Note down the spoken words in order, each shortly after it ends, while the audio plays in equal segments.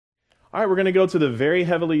All right, we're going to go to the very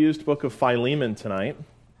heavily used book of Philemon tonight.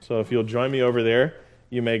 So if you'll join me over there,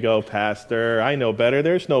 you may go, Pastor, I know better.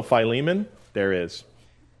 There's no Philemon. There is.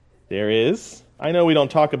 There is. I know we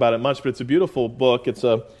don't talk about it much, but it's a beautiful book. It's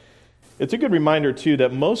a good reminder, too,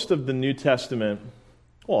 that most of the New Testament,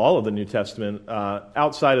 well, all of the New Testament,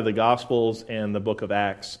 outside of the Gospels and the book of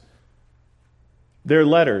Acts, they're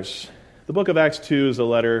letters. The book of Acts 2 is a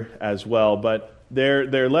letter as well, but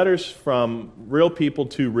they're letters from real people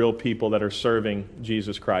to real people that are serving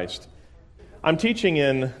Jesus Christ. I'm teaching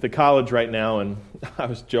in the college right now, and I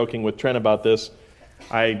was joking with Trent about this.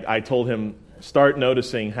 I told him, start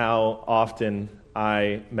noticing how often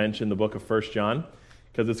I mention the book of 1 John,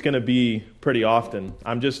 because it's going to be pretty often.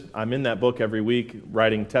 I'm in that book every week,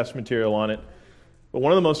 writing test material on it. But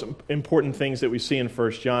one of the most important things that we see in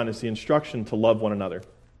 1 John is the instruction to love one another.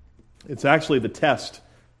 It's actually the test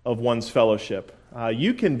of one's fellowship.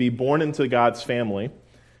 You can be born into God's family.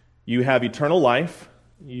 You have eternal life.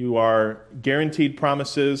 You are guaranteed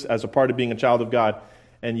promises as a part of being a child of God,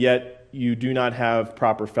 and yet you do not have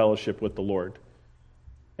proper fellowship with the Lord.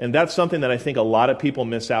 And that's something that I think a lot of people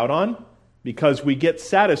miss out on because we get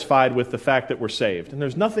satisfied with the fact that we're saved. And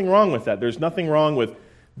there's nothing wrong with that. There's nothing wrong with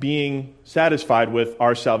being satisfied with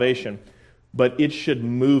our salvation, but it should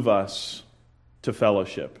move us to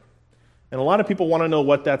fellowship. And a lot of people want to know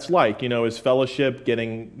what that's like. Is fellowship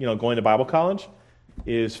going to Bible college?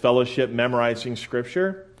 Is fellowship memorizing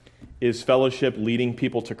Scripture? Is fellowship leading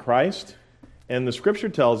people to Christ? And the Scripture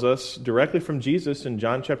tells us directly from Jesus in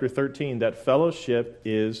John chapter 13 that fellowship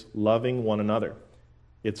is loving one another.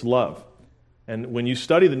 It's love. And when you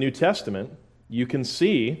study the New Testament, you can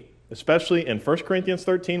see, especially in 1 Corinthians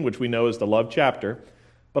 13, which we know is the love chapter,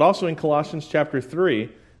 but also in Colossians chapter 3,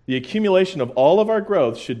 the accumulation of all of our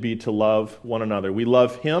growth should be to love one another. We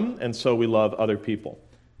love Him, and so we love other people.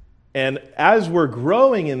 And as we're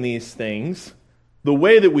growing in these things, the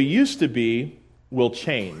way that we used to be will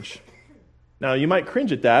change. Now, you might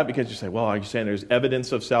cringe at that because you say, well, are you saying there's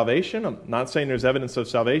evidence of salvation? I'm not saying there's evidence of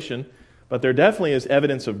salvation, but there definitely is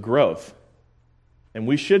evidence of growth. And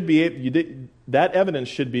we should be, that evidence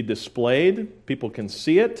should be displayed. People can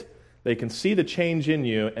see it. They can see the change in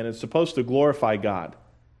you, and it's supposed to glorify God.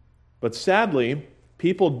 But sadly,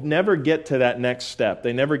 people never get to that next step.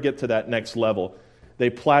 They never get to that next level. They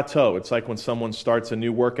plateau. It's like when someone starts a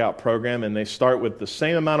new workout program and they start with the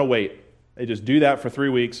same amount of weight. They just do that for 3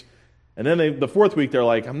 weeks. And then the fourth week, they're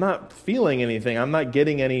like, I'm not feeling anything. I'm not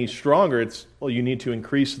getting any stronger. You need to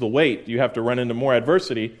increase the weight. You have to run into more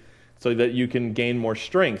adversity so that you can gain more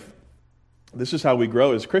strength. This is how we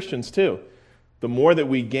grow as Christians too. The more that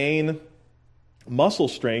we gain muscle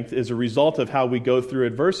strength is a result of how we go through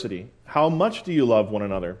adversity. How much do you love one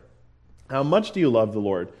another? How much do you love the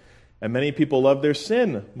Lord? And many people love their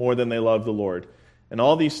sin more than they love the Lord. And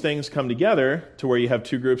all these things come together to where you have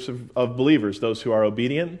two groups of believers, those who are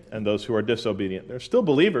obedient and those who are disobedient. They're still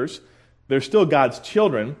believers. They're still God's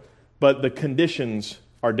children, but the conditions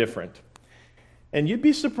are different. And you'd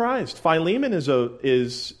be surprised. Philemon is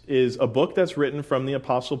a book that's written from the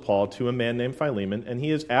Apostle Paul to a man named Philemon, and he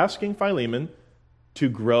is asking Philemon to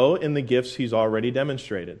grow in the gifts he's already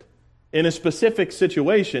demonstrated. In a specific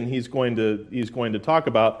situation, he's going to talk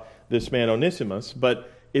about this man Onesimus, but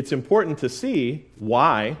it's important to see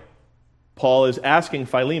why Paul is asking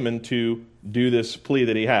Philemon to do this plea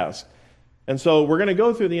that he has. And so we're going to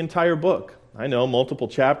go through the entire book. I know, multiple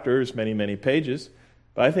chapters, many, many pages,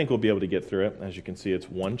 but I think we'll be able to get through it. As you can see, it's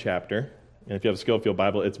one chapter. And if you have a Schofield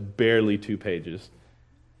Bible, it's barely 2 pages.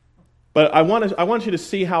 But I want you to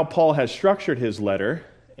see how Paul has structured his letter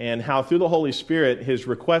and how through the Holy Spirit his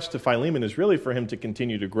request to Philemon is really for him to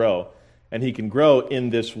continue to grow. And he can grow in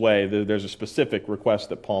this way. There's a specific request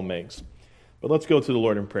that Paul makes. But let's go to the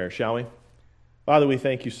Lord in prayer, shall we? Father, we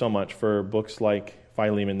thank you so much for books like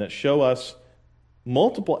Philemon that show us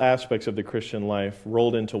multiple aspects of the Christian life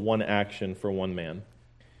rolled into one action for one man.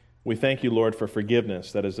 We thank you, Lord, for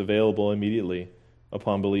forgiveness that is available immediately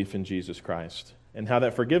upon belief in Jesus Christ. And how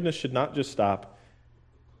that forgiveness should not just stop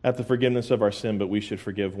at the forgiveness of our sin, but we should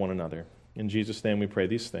forgive one another. In Jesus' name we pray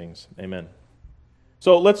these things. Amen.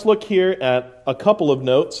 So let's look here at a couple of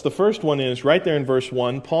notes. The first one is right there in verse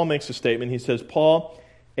 1. Paul makes a statement. He says, Paul,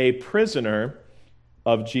 a prisoner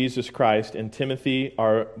of Jesus Christ, and Timothy,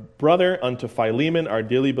 our brother, unto Philemon, our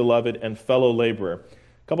dearly beloved and fellow laborer.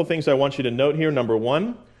 A couple things I want you to note here. Number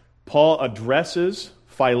 1, Paul addresses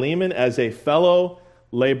Philemon as a fellow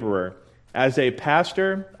laborer. As a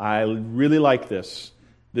pastor, I really like this.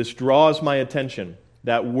 This draws my attention.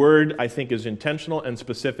 That word, I think, is intentional and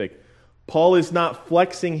specific. Paul is not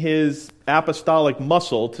flexing his apostolic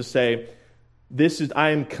muscle to say, I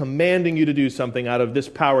am commanding you to do something out of this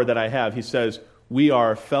power that I have. He says, we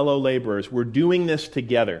are fellow laborers. We're doing this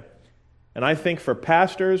together. And I think for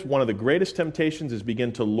pastors, one of the greatest temptations is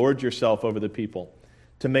begin to lord yourself over the people,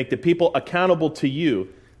 to make the people accountable to you.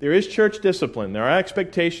 There is church discipline. There are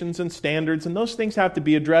expectations and standards, and those things have to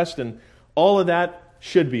be addressed, and all of that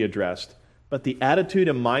should be addressed. But the attitude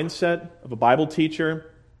and mindset of a Bible teacher,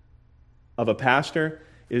 of a pastor,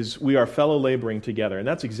 is we are fellow laboring together. And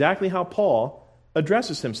that's exactly how Paul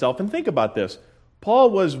addresses himself. And think about this. Paul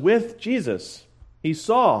was with Jesus. He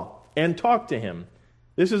saw and talked to him.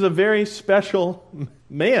 This is a very special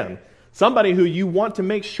man, somebody who you want to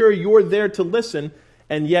make sure you're there to listen,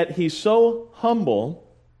 and yet he's so humble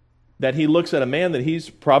that he looks at a man that he's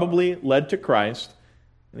probably led to Christ,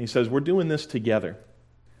 and he says, we're doing this together.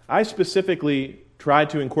 I specifically try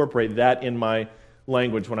to incorporate that in my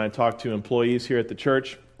language when I talk to employees here at the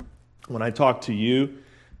church, when I talk to you.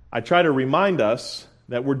 I try to remind us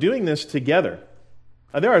that we're doing this together.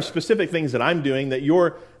 There are specific things that I'm doing that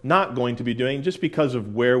you're not going to be doing just because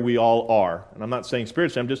of where we all are. And I'm not saying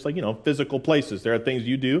spiritually, I'm just like, physical places. There are things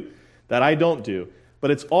you do that I don't do.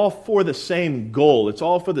 But it's all for the same goal. It's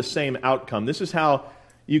all for the same outcome. This is how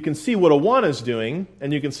you can see what Awana's doing,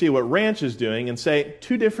 and you can see what Ranch is doing, and say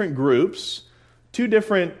two different groups, two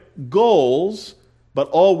different goals, but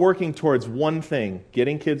all working towards one thing,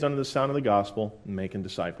 getting kids under the sound of the gospel and making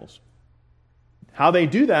disciples. How they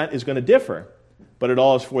do that is going to differ, but it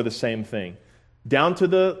all is for the same thing. Down to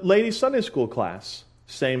the ladies' Sunday school class,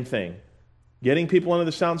 same thing. Getting people under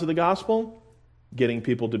the sounds of the gospel, getting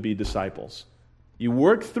people to be disciples. You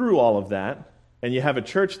work through all of that, and you have a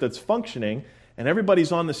church that's functioning, and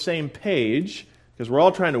everybody's on the same page, because we're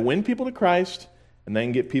all trying to win people to Christ and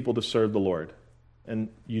then get people to serve the Lord. And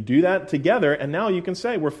you do that together, and now you can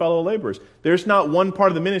say we're fellow laborers. There's not one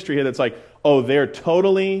part of the ministry here that's like, oh, they're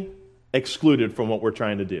totally excluded from what we're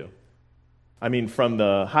trying to do. I mean, from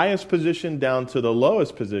the highest position down to the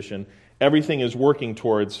lowest position, everything is working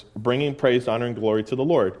towards bringing praise, honor, and glory to the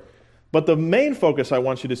Lord. But the main focus I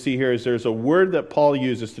want you to see here is there's a word that Paul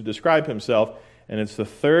uses to describe himself, and it's the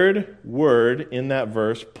third word in that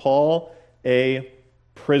verse, Paul, a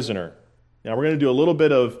prisoner. Now, we're going to do a little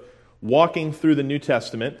bit of walking through the New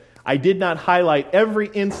Testament. I did not highlight every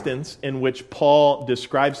instance in which Paul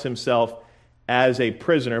describes himself as a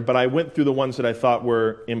prisoner, but I went through the ones that I thought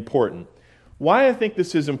were important. Why I think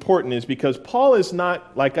this is important is because Paul is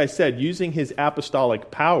not, like I said, using his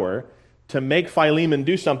apostolic power to make Philemon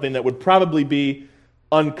do something that would probably be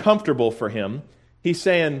uncomfortable for him. He's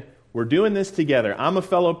saying, we're doing this together. I'm a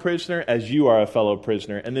fellow prisoner as you are a fellow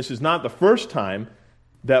prisoner. And this is not the first time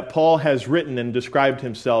that Paul has written and described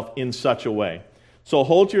himself in such a way. So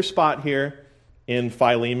hold your spot here in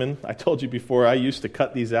Philemon. I told you before, I used to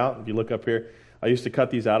cut these out. If you look up here, I used to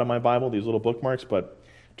cut these out of my Bible, these little bookmarks, but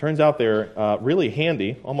turns out they're really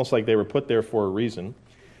handy, almost like they were put there for a reason.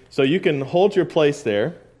 So you can hold your place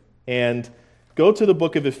there and go to the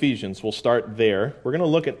book of Ephesians. We'll start there. We're going to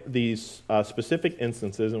look at these specific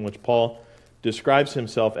instances in which Paul describes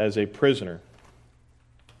himself as a prisoner.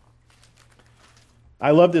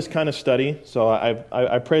 I love this kind of study, so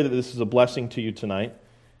I pray that this is a blessing to you tonight.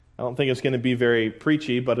 I don't think it's going to be very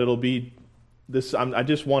preachy, but it'll be this. I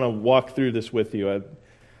just want to walk through this with you. I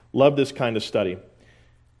love this kind of study.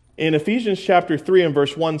 In Ephesians chapter 3 and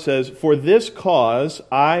verse 1 says, "For this cause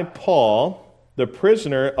I, Paul, the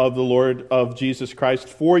prisoner of the Lord of Jesus Christ,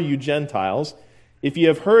 for you Gentiles, if ye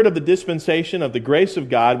have heard of the dispensation of the grace of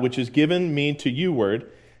God, which is given me to you word,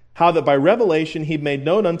 how that by revelation he made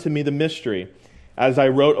known unto me the mystery, as I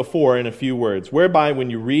wrote afore in a few words, whereby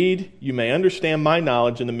when you read, you may understand my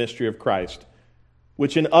knowledge in the mystery of Christ,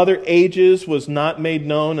 which in other ages was not made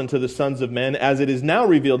known unto the sons of men, as it is now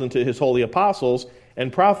revealed unto his holy apostles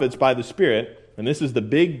and prophets by the Spirit." And this is a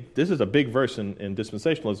big verse in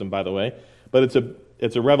dispensationalism, by the way, but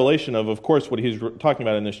it's a revelation of course, what he's talking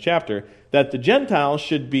about in this chapter, that the Gentiles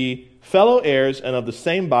should be fellow heirs and of the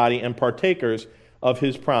same body and partakers of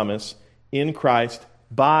his promise in Christ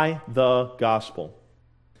by the gospel.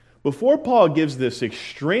 Before Paul gives this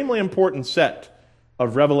extremely important set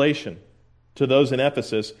of revelation to those in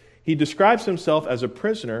Ephesus, he describes himself as a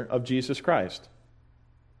prisoner of Jesus Christ.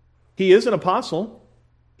 He is an apostle.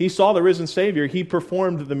 He saw the risen Savior. He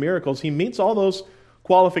performed the miracles. He meets all those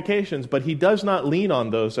qualifications, but he does not lean on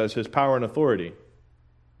those as his power and authority.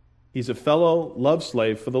 He's a fellow love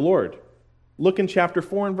slave for the Lord. Look in chapter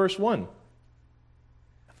 4 and verse 1.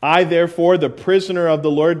 "I, therefore, the prisoner of the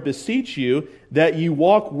Lord, beseech you that ye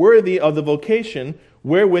walk worthy of the vocation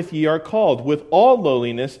wherewith ye are called, with all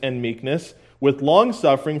lowliness and meekness, with long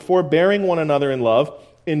suffering, forbearing one another in love,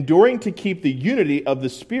 enduring to keep the unity of the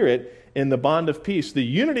Spirit in the bond of peace. The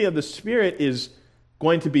unity of the Spirit is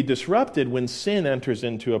going to be disrupted when sin enters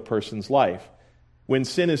into a person's life. When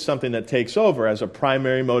sin is something that takes over as a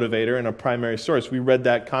primary motivator and a primary source. We read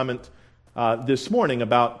that comment this morning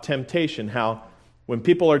about temptation, how when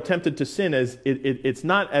people are tempted to sin, it's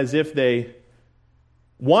not as if they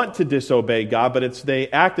want to disobey God, but they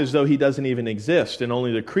act as though He doesn't even exist and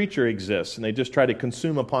only the creature exists, and they just try to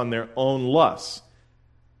consume upon their own lusts.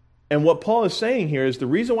 And what Paul is saying here is the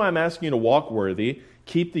reason why I'm asking you to walk worthy,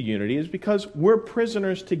 keep the unity, is because we're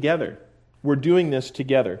prisoners together. We're doing this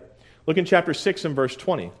together. Look in chapter 6 and verse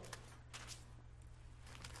 20.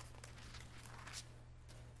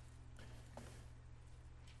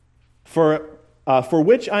 For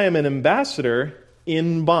which I am an ambassador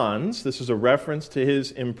in bonds. This is a reference to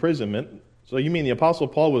his imprisonment. So you mean the Apostle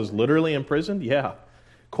Paul was literally imprisoned? Yeah,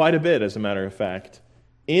 quite a bit, as a matter of fact.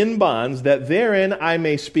 In bonds, that therein I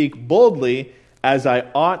may speak boldly as I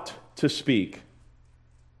ought to speak.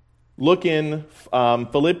 Look in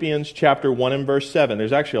Philippians chapter 1 and verse 7.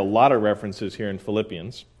 There's actually a lot of references here in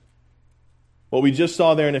Philippians. What we just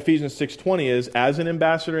saw there in Ephesians 6:20 is, as an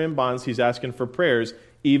ambassador in bonds, he's asking for prayers,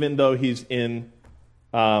 even though he's in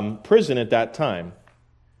prison at that time.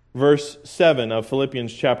 Verse 7 of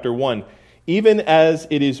Philippians chapter 1. Even as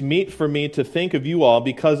it is meet for me to think of you all,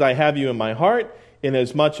 because I have you in my heart,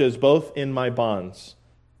 inasmuch as both in my bonds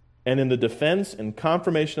and in the defense and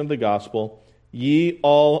confirmation of the gospel, ye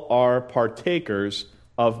all are partakers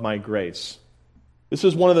of my grace. This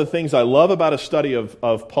is one of the things I love about a study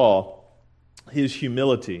of Paul, his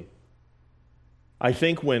humility. I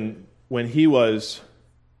think when he was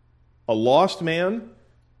a lost man,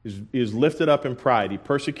 he was lifted up in pride. He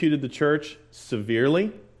persecuted the church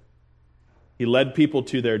severely. He led people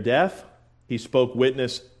to their death. He spoke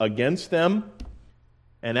witness against them.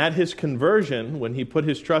 And at his conversion, when he put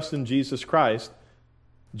his trust in Jesus Christ,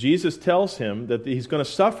 Jesus tells him that he's going to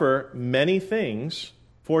suffer many things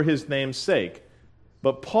for his name's sake.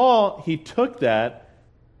 But Paul, he took that,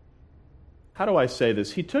 how do I say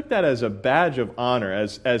this? He took that as a badge of honor,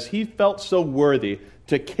 as he felt so worthy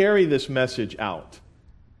to carry this message out.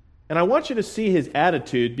 And I want you to see his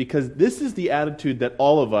attitude, because this is the attitude that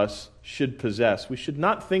all of us should possess. We should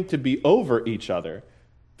not think to be over each other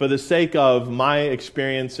for the sake of my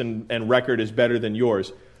experience and record is better than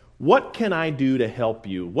yours. What can I do to help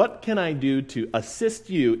you? What can I do to assist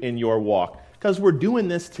you in your walk? Because we're doing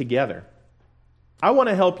this together. I want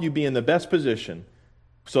to help you be in the best position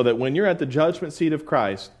so that when you're at the judgment seat of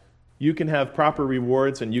Christ, you can have proper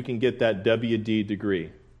rewards and you can get that WD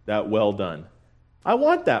degree, that well done. I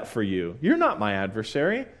want that for you. You're not my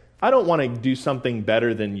adversary. I don't want to do something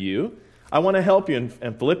better than you. I want to help you.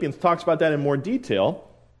 And Philippians talks about that in more detail.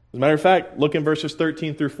 As a matter of fact, look in verses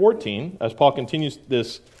 13 through 14, as Paul continues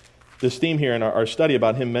this theme here in our study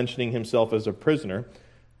about him mentioning himself as a prisoner.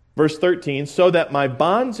 Verse 13, so that my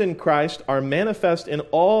bonds in Christ are manifest in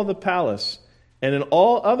all the palace and in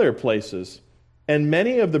all other places, and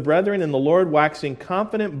many of the brethren in the Lord waxing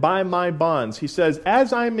confident by my bonds. He says,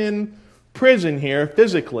 as I'm in prison here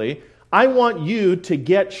physically, I want you to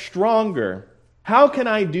get stronger. How can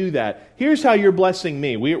I do that? Here's how you're blessing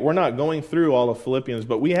me. We're not going through all of Philippians,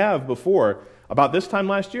 but we have before. About this time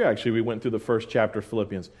last year, actually, we went through the first chapter of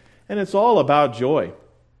Philippians. And it's all about joy.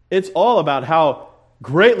 It's all about how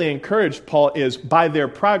greatly encouraged Paul is by their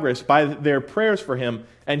progress, by their prayers for him,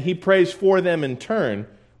 and he prays for them in turn.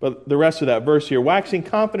 But the rest of that verse here, waxing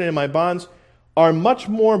confident in my bonds, are much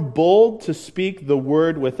more bold to speak the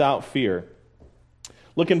word without fear.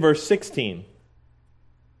 Look in verse 16.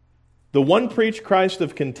 The one preached Christ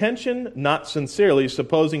of contention, not sincerely,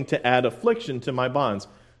 supposing to add affliction to my bonds.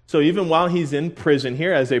 So even while he's in prison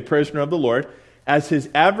here as a prisoner of the Lord, as his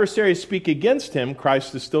adversaries speak against him,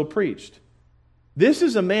 Christ is still preached. This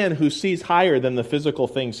is a man who sees higher than the physical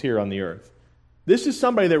things here on the earth. This is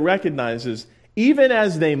somebody that recognizes, even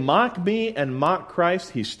as they mock me and mock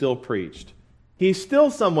Christ, he's still preached. He's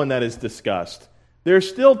still someone that is discussed. They're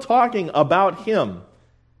still talking about him.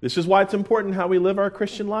 This is why it's important how we live our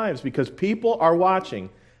Christian lives, because people are watching.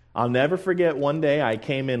 I'll never forget one day I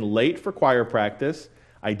came in late for choir practice.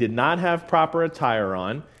 I did not have proper attire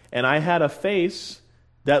on, and I had a face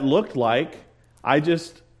that looked like I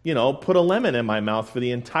just, put a lemon in my mouth for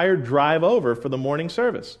the entire drive over for the morning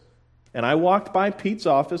service. And I walked by Pete's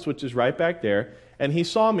office, which is right back there, and he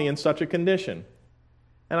saw me in such a condition.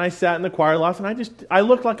 And I sat in the choir loft, and I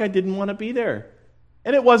looked like I didn't want to be there.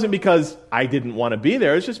 And it wasn't because I didn't want to be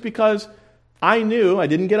there. It's just because I knew I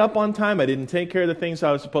didn't get up on time. I didn't take care of the things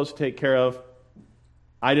I was supposed to take care of.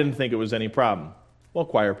 I didn't think it was any problem. Well,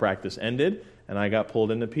 choir practice ended, and I got pulled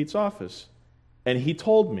into Pete's office. And he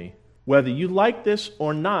told me, Whether you like this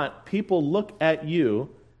or not, people look at you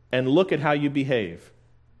and look at how you behave.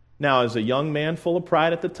 Now, as a young man full of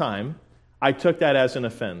pride at the time, I took that as an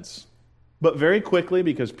offense. But very quickly,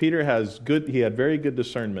 because Peter he had very good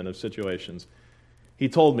discernment of situations, he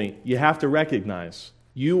told me, you have to recognize,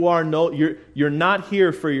 you're not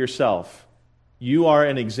here for yourself. You are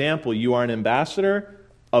an example, you are an ambassador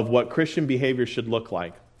of what Christian behavior should look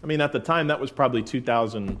like. I mean, at the time, that was probably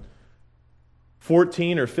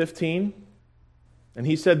 2014 or 15. And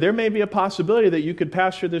he said, there may be a possibility that you could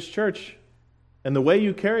pastor this church, and the way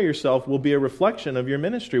you carry yourself will be a reflection of your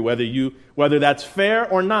ministry, whether that's fair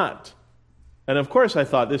or not. And of course, I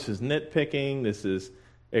thought, this is nitpicking, this is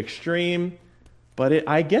extreme. But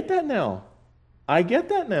I get that now. I get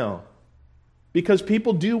that now. Because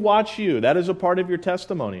people do watch you. That is a part of your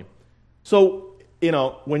testimony. So,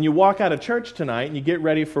 when you walk out of church tonight and you get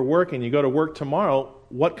ready for work and you go to work tomorrow,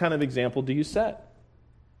 what kind of example do you set?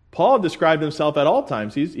 Paul described himself at all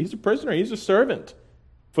times. He's a prisoner. He's a servant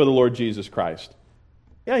for the Lord Jesus Christ.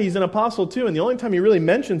 Yeah, he's an apostle too. And the only time he really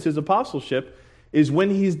mentions his apostleship is when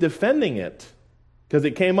he's defending it. Because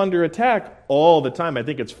it came under attack all the time. I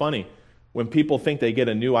think it's funny when people think they get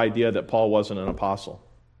a new idea that Paul wasn't an apostle.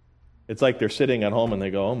 It's like they're sitting at home and they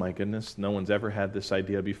go, oh my goodness, no one's ever had this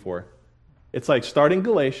idea before. It's like starting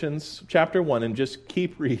Galatians chapter 1 and just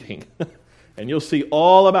keep reading. And you'll see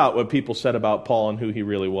all about what people said about Paul and who he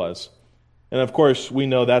really was. And of course, we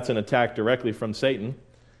know that's an attack directly from Satan.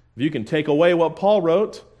 If you can take away what Paul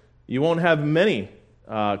wrote, you won't have many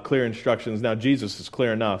clear instructions. Now, Jesus is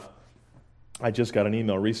clear enough. I just got an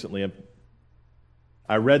email recently.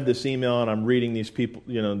 I read this email and I'm reading these people,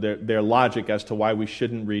 their logic as to why we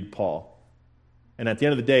shouldn't read Paul. And at the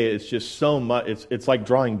end of the day, it's just so much, it's like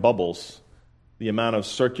drawing bubbles, the amount of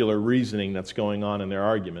circular reasoning that's going on in their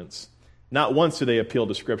arguments. Not once do they appeal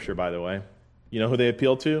to Scripture, by the way. You know who they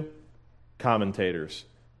appeal to? Commentators,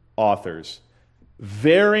 authors.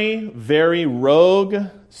 Very, very rogue,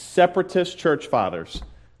 separatist church fathers.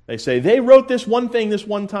 They say, they wrote this one thing this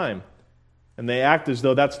one time. And they act as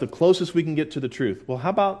though that's the closest we can get to the truth. Well, how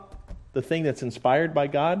about the thing that's inspired by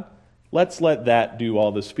God? Let's let that do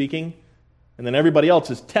all the speaking. And then everybody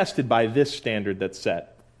else is tested by this standard that's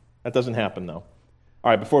set. That doesn't happen, though.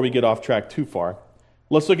 All right, before we get off track too far,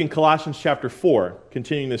 let's look in Colossians chapter 4,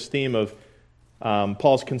 continuing this theme of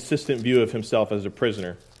Paul's consistent view of himself as a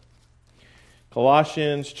prisoner.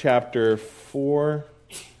 Colossians chapter 4,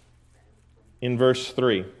 in verse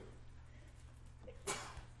 3.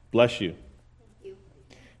 Bless you.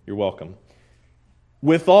 You're welcome.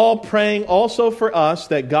 Withal praying also for us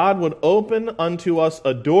that God would open unto us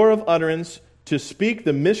a door of utterance to speak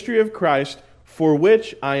the mystery of Christ, for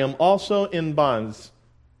which I am also in bonds.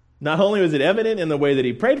 Not only was it evident in the way that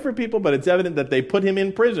he prayed for people, but it's evident that they put him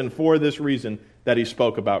in prison for this reason that he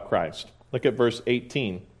spoke about Christ. Look at verse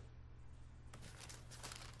 18.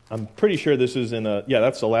 I'm pretty sure this is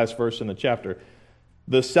that's the last verse in the chapter.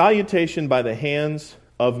 The salutation by the hands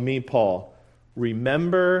of me, Paul.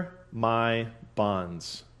 Remember my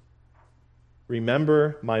bonds.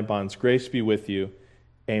 Remember my bonds. Grace be with you.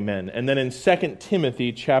 Amen. And then in 2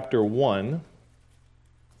 Timothy chapter 1,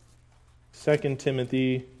 2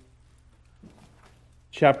 Timothy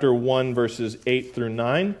chapter 1, verses 8 through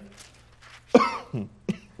 9.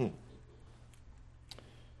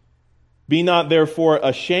 Be not therefore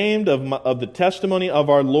ashamed of the testimony of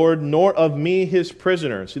our Lord, nor of me his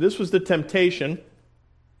prisoner. See, this was the temptation.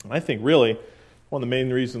 I think really one of the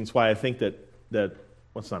main reasons why I think that well,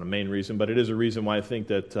 it's not a main reason, but it is a reason why I think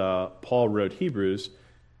that Paul wrote Hebrews,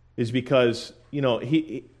 is because,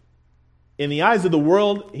 he in the eyes of the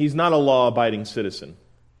world, he's not a law-abiding citizen.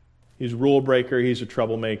 He's a rule breaker, he's a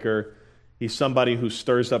troublemaker, he's somebody who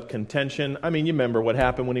stirs up contention. I mean, you remember what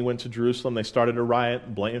happened when he went to Jerusalem. They started a riot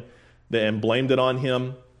and blamed it on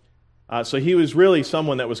him. So he was really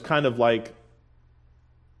someone that was kind of like,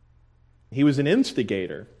 he was an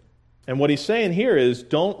instigator. And what he's saying here is,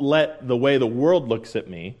 don't let the way the world looks at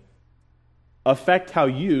me affect how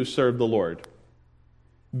you serve the Lord.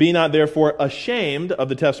 Be not therefore ashamed of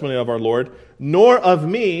the testimony of our Lord, nor of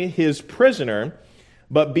me, his prisoner,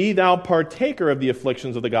 but be thou partaker of the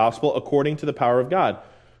afflictions of the gospel according to the power of God,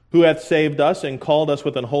 who hath saved us and called us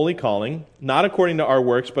with an holy calling, not according to our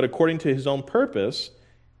works, but according to his own purpose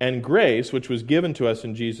and grace, which was given to us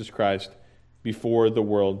in Jesus Christ before the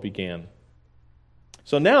world began.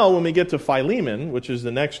 So now when we get to Philemon, which is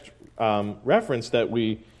the next reference that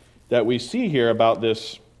we see here about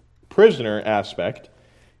this prisoner aspect,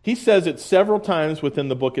 he says it several times within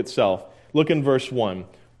the book itself. Look in verse 1.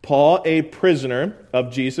 Paul, a prisoner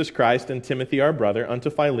of Jesus Christ, and Timothy, our brother, unto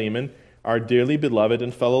Philemon, our dearly beloved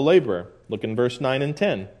and fellow laborer. Look in verse 9 and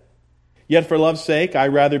 10. Yet for love's sake, I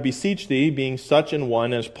rather beseech thee, being such an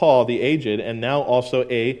one as Paul the aged, and now also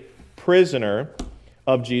a prisoner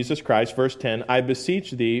of Jesus Christ. Verse 10, I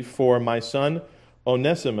beseech thee for my son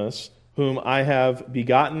Onesimus, whom I have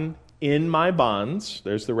begotten in my bonds.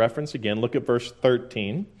 There's the reference again. Look at verse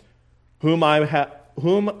 13. Whom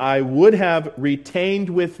I would have retained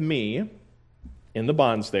with me, in the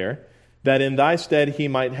bonds there, that in thy stead he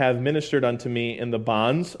might have ministered unto me in the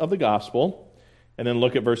bonds of the gospel. And then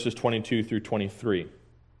look at verses 22 through 23.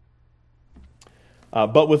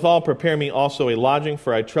 But withal prepare me also a lodging,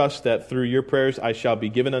 for I trust that through your prayers I shall be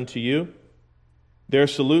given unto you. There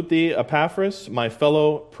salute thee, Epaphras, my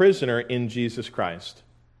fellow prisoner in Jesus Christ.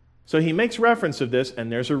 So he makes reference of this,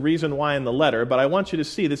 and there's a reason why in the letter, but I want you to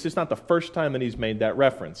see this is not the first time that he's made that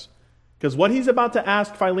reference. Because what he's about to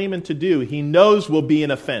ask Philemon to do, he knows will be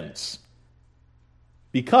an offense.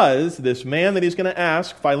 Because this man that he's going to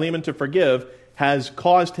ask Philemon to forgive has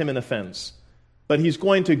caused him an offense. But he's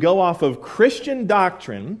going to go off of Christian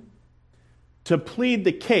doctrine to plead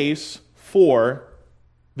the case for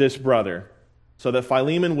this brother, so that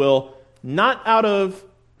Philemon will, not out of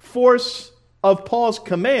force of Paul's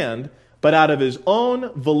command, but out of his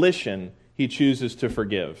own volition, he chooses to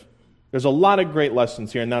forgive. There's a lot of great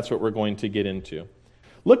lessons here, and that's what we're going to get into.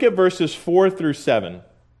 Look at verses 4 through 7.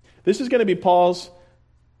 This is going to be Paul's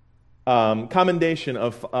commendation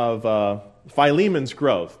of Philemon's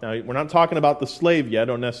growth. Now, we're not talking about the slave yet,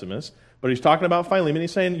 Onesimus, but he's talking about Philemon.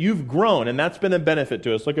 He's saying, you've grown, and that's been a benefit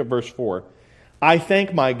to us. Look at verse 4. I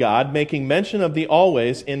thank my God, making mention of thee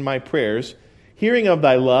always in my prayers, hearing of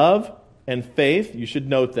thy love and faith, you should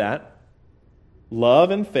note that, love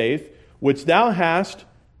and faith, which thou hast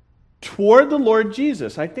toward the Lord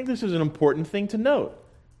Jesus. I think this is an important thing to note.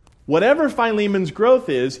 Whatever Philemon's growth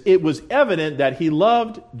is, it was evident that he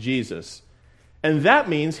loved Jesus. And that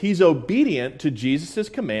means he's obedient to Jesus'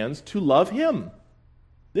 commands to love him.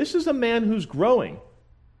 This is a man who's growing.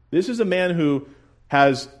 This is a man who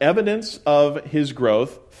has evidence of his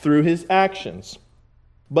growth through his actions.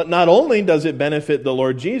 But not only does it benefit the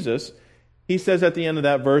Lord Jesus, he says at the end of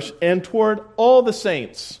that verse, and toward all the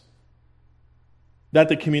saints, that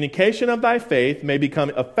the communication of thy faith may become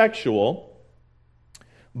effectual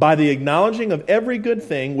by the acknowledging of every good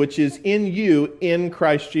thing which is in you in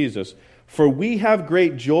Christ Jesus. For we have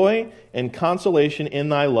great joy and consolation in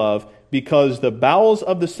thy love, because the bowels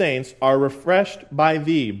of the saints are refreshed by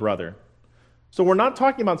thee, brother. So we're not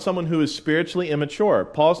talking about someone who is spiritually immature.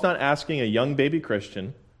 Paul's not asking a young baby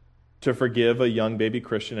Christian to forgive a young baby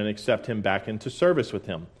Christian and accept him back into service with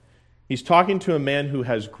him. He's talking to a man who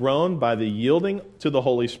has grown by the yielding to the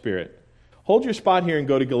Holy Spirit. Hold your spot here and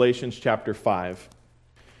go to Galatians chapter 5.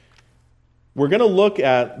 We're going to look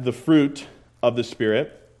at the fruit of the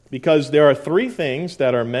Spirit, because there are three things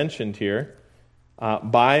that are mentioned here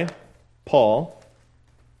by Paul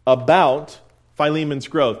about Philemon's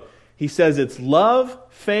growth. He says it's love,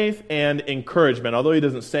 faith, and encouragement. Although he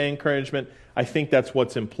doesn't say encouragement, I think that's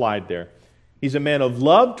what's implied there. He's a man of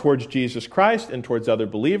love towards Jesus Christ and towards other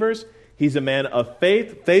believers. He's a man of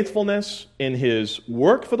faith, faithfulness in his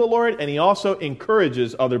work for the Lord, and he also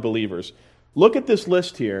encourages other believers. Look at this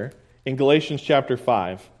list here in Galatians chapter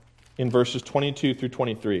 5. In verses 22 through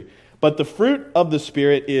 23. But the fruit of the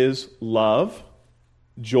Spirit is love,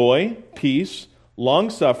 joy, peace,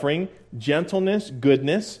 long-suffering, gentleness,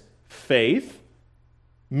 goodness, faith,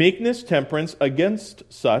 meekness, temperance. Against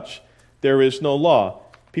such there is no law.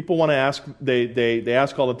 People want to ask, they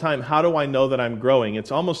ask all the time, how do I know that I'm growing?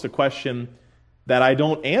 It's almost a question that I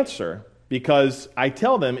don't answer, because I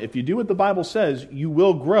tell them, if you do what the Bible says, you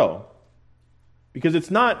will grow. Because it's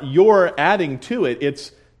not your adding to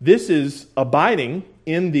it, this is abiding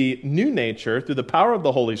in the new nature through the power of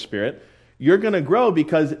the Holy Spirit. You're going to grow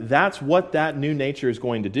because that's what that new nature is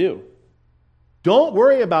going to do. Don't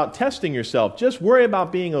worry about testing yourself. Just worry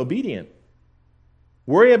about being obedient.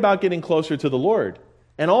 Worry about getting closer to the Lord.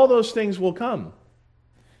 And all those things will come.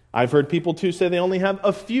 I've heard people too say they only have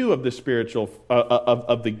a few of the spiritual,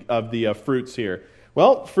 of the fruits here.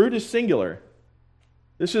 Well, fruit is singular.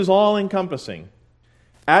 This is all encompassing.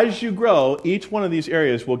 As you grow, each one of these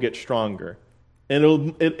areas will get stronger.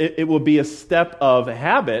 And it will be a step of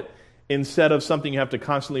habit instead of something you have to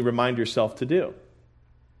constantly remind yourself to do.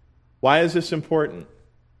 Why is this important?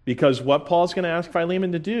 Because what Paul's going to ask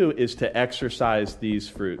Philemon to do is to exercise these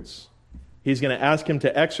fruits. He's going to ask him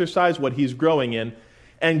to exercise what he's growing in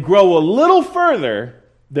and grow a little further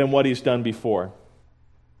than what he's done before.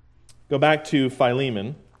 Go back to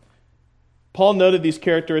Philemon. Paul noted these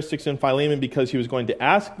characteristics in Philemon because he was going to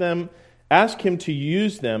ask him to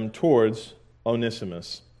use them towards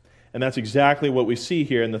Onesimus. And that's exactly what we see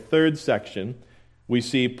here in the third section we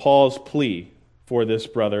see Paul's plea for this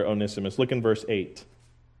brother Onesimus. Look in verse 8.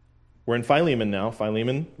 We're in Philemon now.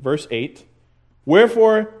 Philemon, verse 8.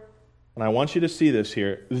 Wherefore, and I want you to see this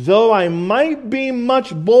here, though I might be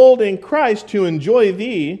much bold in Christ to enjoin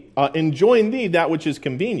thee that which is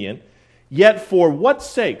convenient, yet for what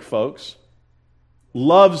sake, folks?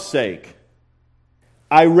 Love's sake.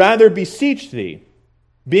 I rather beseech thee,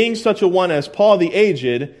 being such a one as Paul the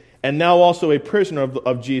aged, and now also a prisoner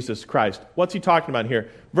of Jesus Christ. What's he talking about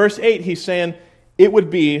here? Verse 8, he's saying, it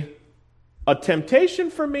would be a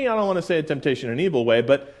temptation for me. I don't want to say a temptation in an evil way,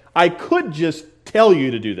 but I could just tell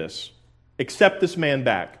you to do this. Accept this man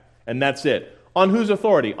back. And that's it. On whose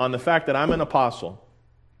authority? On the fact that I'm an apostle.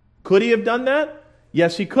 Could he have done that?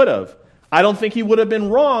 Yes, he could have. I don't think he would have been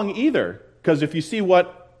wrong either. Because if you see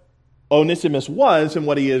what Onesimus was and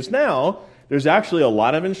what he is now, there's actually a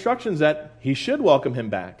lot of instructions that he should welcome him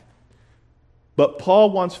back. But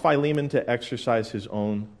Paul wants Philemon to exercise his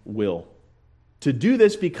own will. To do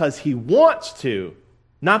this because he wants to,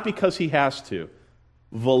 not because he has to.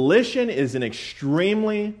 Volition is an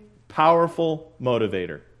extremely powerful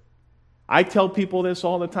motivator. I tell people this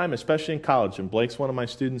all the time, especially in college, and Blake's one of my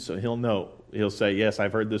students, so he'll know. He'll say, yes,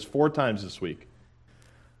 I've heard this 4 times this week.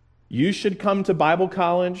 You should come to Bible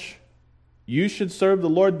college. You should serve the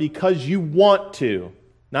Lord because you want to,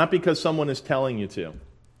 not because someone is telling you to.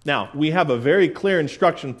 Now, we have a very clear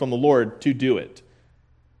instruction from the Lord to do it.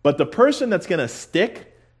 But the person that's going to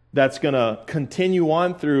stick, that's going to continue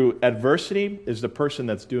on through adversity, is the person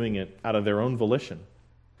that's doing it out of their own volition.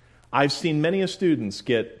 I've seen many students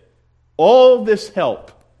get all this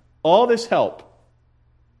help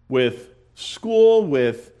with school,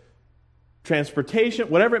 with transportation,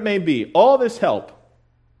 whatever it may be, all this help,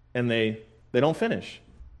 and they don't finish.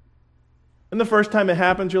 And the first time it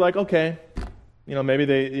happens, you're like, okay,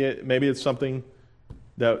 maybe it's something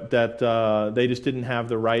that they just didn't have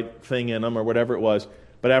the right thing in them or whatever it was.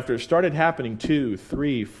 But after it started happening 2,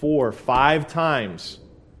 3, 4, 5 times,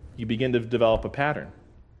 you begin to develop a pattern.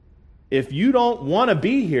 If you don't want to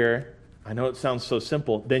be here, I know it sounds so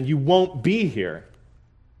simple, then you won't be here.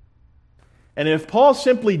 And if Paul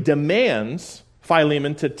simply demands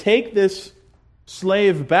Philemon to take this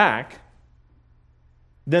slave back,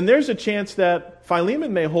 then there's a chance that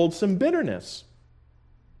Philemon may hold some bitterness.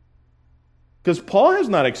 Because Paul has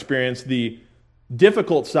not experienced the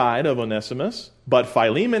difficult side of Onesimus, but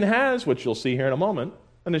Philemon has, which you'll see here in a moment,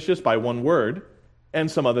 and it's just by one word,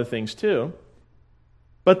 and some other things too.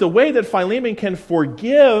 But the way that Philemon can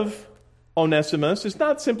forgive Onesimus is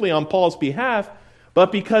not simply on Paul's behalf,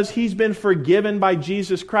 but because he's been forgiven by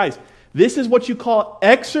Jesus Christ. This is what you call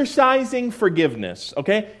exercising forgiveness,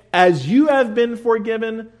 okay? As you have been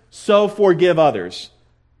forgiven, so forgive others.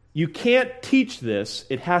 You can't teach this.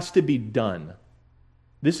 It has to be done.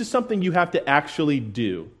 This is something you have to actually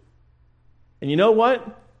do. And you know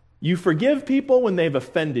what? You forgive people when they've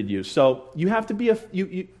offended you. So you have to be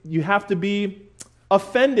you have to be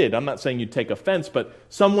offended. I'm not saying you take offense, but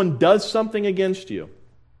someone does something against you.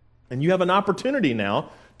 And you have an opportunity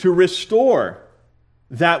now to restore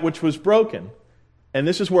that which was broken. And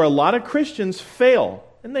this is where a lot of Christians fail.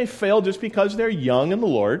 And they fail just because they're young in the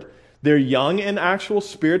Lord. They're young in actual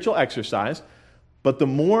spiritual exercise. But the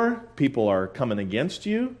more people are coming against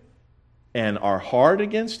you and are hard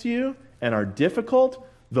against you and are difficult,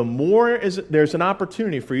 the more there's an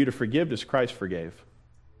opportunity for you to forgive as Christ forgave.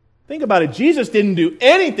 Think about it. Jesus didn't do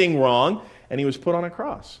anything wrong, and he was put on a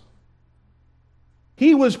cross.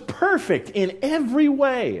 He was perfect in every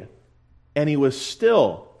way, and he was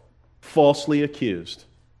still falsely accused.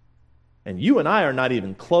 And you and I are not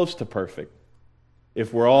even close to perfect.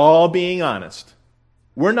 If we're all being honest,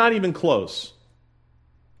 we're not even close.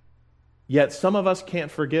 Yet some of us can't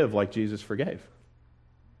forgive like Jesus forgave.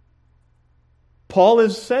 Paul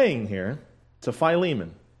is saying here to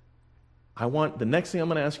Philemon, the next thing I'm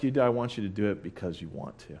going to ask you to do, I want you to do it because you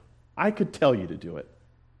want to. I could tell you to do it,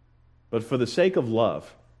 but for the sake of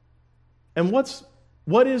love. And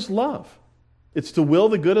what is love? It's to will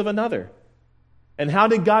the good of another. And how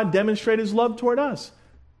did God demonstrate his love toward us?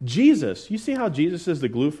 Jesus. You see how Jesus is the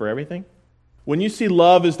glue for everything? When you see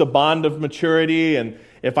love as the bond of maturity, and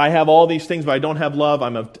if I have all these things but I don't have love,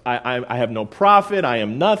 I have no profit, I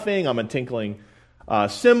am nothing, I'm a tinkling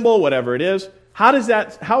cymbal, whatever it is. How is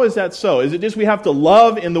that so? Is it just we have to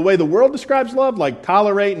love in the way the world describes love, like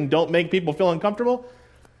tolerate and don't make people feel uncomfortable?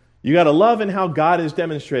 You got to love in how God has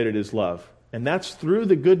demonstrated his love. And that's through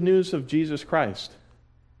the good news of Jesus Christ.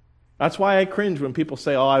 That's why I cringe when people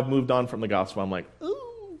say, oh, I've moved on from the gospel. I'm like,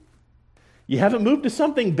 ooh, you haven't moved to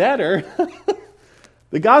something better.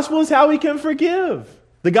 The gospel is how we can forgive.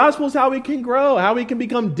 The gospel is how we can grow, how we can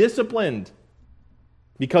become disciplined.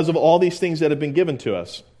 because of all these things that have been given to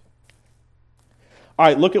us. All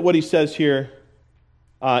right, look at what he says here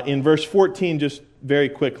in verse 14 just very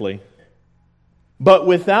quickly. But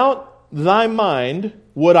without thy mind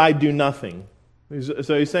would I do nothing.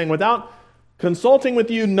 So he's saying, without consulting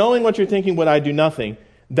with you, knowing what you're thinking, would I do nothing.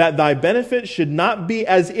 That thy benefit should not be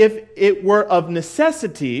as if it were of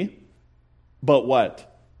necessity, but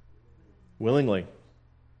what? Willingly.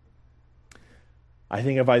 I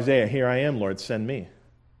think of Isaiah, here I am, Lord, send me.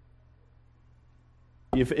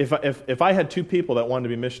 If I had two people that wanted to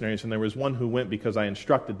be missionaries and there was one who went because I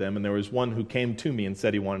instructed them and there was one who came to me and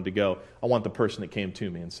said he wanted to go, I want the person that came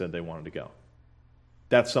to me and said they wanted to go.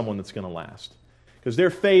 That's someone that's going to last. Because their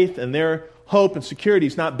faith and their hope and security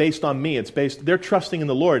is not based on me. They're trusting in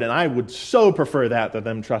the Lord, and I would so prefer that than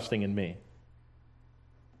them trusting in me.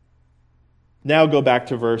 Now go back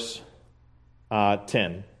to verse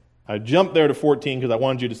 10. I jumped there to 14 because I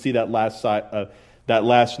wanted you to see that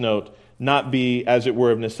last note. Not be, as it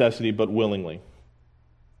were, of necessity, but willingly.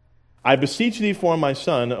 I beseech thee for my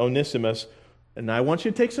son, Onesimus, and I want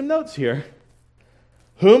you to take some notes here,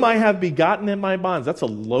 whom I have begotten in my bonds. That's a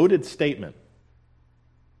loaded statement.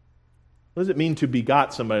 What does it mean to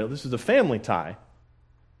begot somebody? This is a family tie.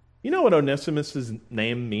 You know what Onesimus'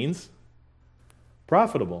 name means?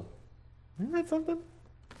 Profitable. Isn't that something?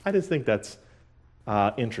 I just think that's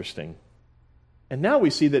interesting. And now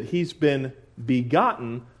we see that he's been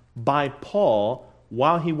begotten by Paul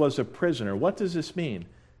while he was a prisoner. What does this mean?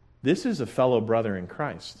 This is a fellow brother in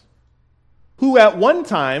Christ, who at one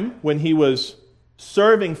time, when he was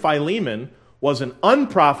serving Philemon, was an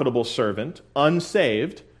unprofitable servant,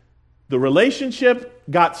 unsaved. The relationship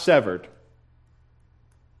got severed.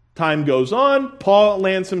 Time goes on, Paul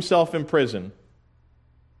lands himself in prison.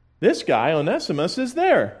 This guy, Onesimus, is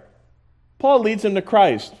there. Paul leads him to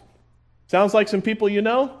Christ. Sounds like some people you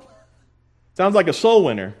know? Sounds like a soul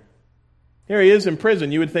winner. Here he is in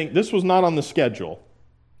prison. You would think this was not on the schedule.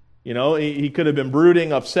 You know, he could have been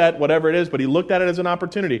brooding, upset, whatever it is, but he looked at it as an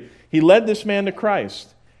opportunity. He led this man to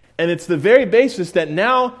Christ. And it's the very basis that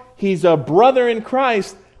now he's a brother in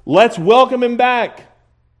Christ. Let's welcome him back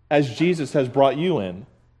as Jesus has brought you in.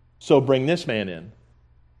 So bring this man in.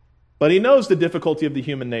 But he knows the difficulty of the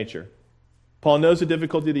human nature. Paul knows the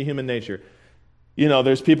difficulty of the human nature. You know,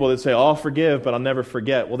 there's people that say, oh, I'll forgive, but I'll never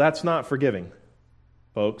forget. Well, that's not forgiving,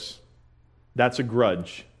 folks. That's a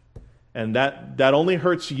grudge. And that only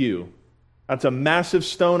hurts you. That's a massive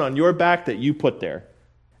stone on your back that you put there.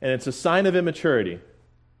 And it's a sign of immaturity.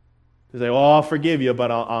 To say, oh, I'll forgive you,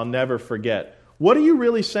 but I'll never forget. What are you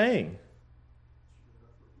really saying?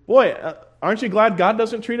 Boy, aren't you glad God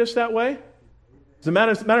doesn't treat us that way? As a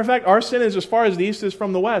matter of fact, our sin is as far as the east is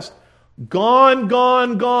from the west. Gone,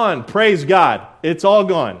 gone, gone. Praise God. It's all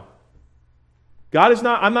gone.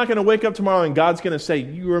 I'm not going to wake up tomorrow and God's going to say,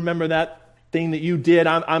 you remember that thing that you did?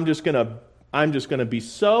 I'm just going to be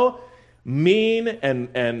so mean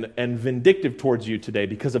and vindictive towards you today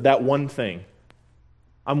because of that one thing.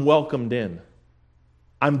 I'm welcomed in.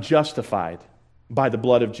 I'm justified by the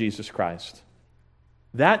blood of Jesus Christ.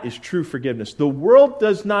 That is true forgiveness. The world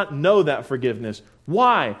does not know that forgiveness.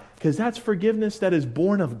 Why? Because that's forgiveness that is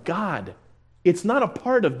born of God. It's not a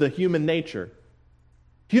part of the human nature.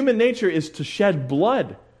 Human nature is to shed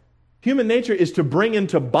blood. Human nature is to bring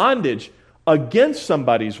into bondage against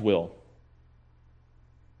somebody's will.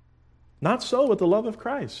 Not so with the love of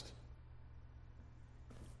Christ.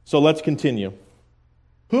 So let's continue.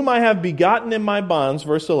 Whom I have begotten in my bonds,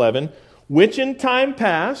 verse 11, which in time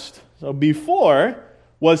past, so before,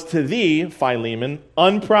 was to thee, Philemon,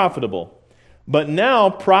 unprofitable. But now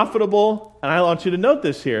profitable, and I want you to note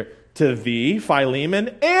this here, to thee,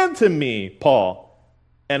 Philemon, and to me, Paul.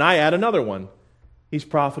 And I add another one. He's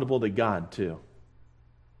profitable to God too.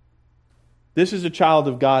 This is a child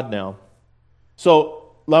of God now.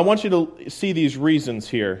 So I want you to see these reasons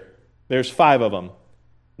here. There's 5 of them.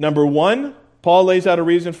 Number 1, Paul lays out a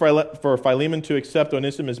reason for Philemon to accept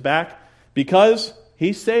Onesimus back because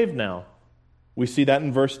he's saved now. We see that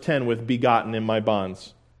in verse 10 with begotten in my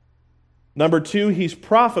bonds. Number 2, he's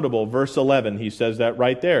profitable. Verse 11, he says that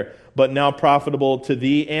right there. But now profitable to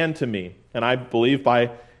thee and to me. And I believe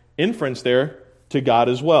by inference there, to God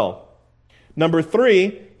as well. Number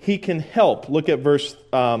 3, he can help. Look at verse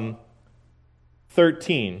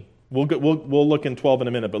 13. We'll look in 12 in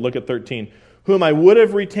a minute, but look at 13. Whom I would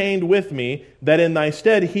have retained with me, that in thy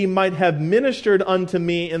stead he might have ministered unto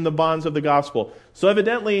me in the bonds of the gospel. So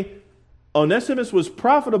evidently, Onesimus was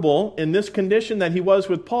profitable in this condition that he was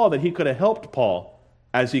with Paul, that he could have helped Paul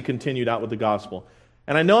as he continued out with the gospel.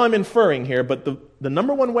 And I know I'm inferring here, but the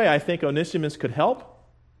number one way I think Onesimus could help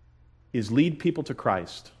is lead people to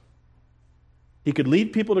Christ. He could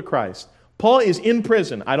lead people to Christ. Paul is in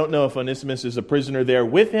prison. I don't know if Onesimus is a prisoner there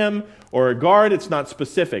with him or a guard. It's not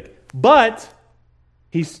specific. But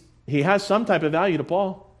he has some type of value to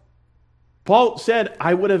Paul. Paul said,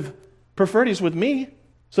 I would have preferred he's with me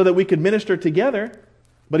so that we could minister together.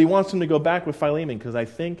 But he wants him to go back with Philemon because I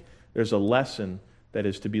think there's a lesson that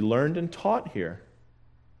is to be learned and taught here.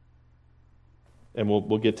 And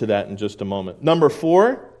we'll get to that in just a moment. Number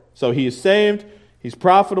 4, so he is saved, he's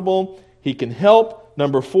profitable, he can help.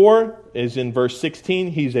 Number 4 is in verse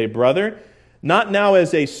 16, he's a brother. Not now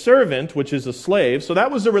as a servant, which is a slave. So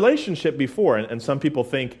that was the relationship before. And some people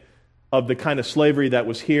think of the kind of slavery that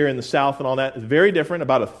was here in the South and all that. It's very different.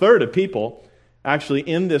 About a third of people actually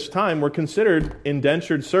in this time were considered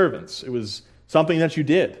indentured servants. It was something that you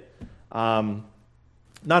did.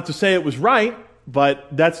 Not to say it was right, but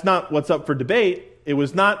that's not what's up for debate. It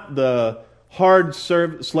was not the hard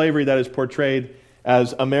slavery that is portrayed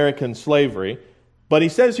as American slavery. But he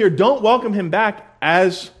says here, don't welcome him back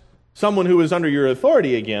as someone who is under your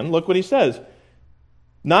authority again. Look what he says.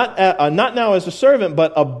 Not now as a servant,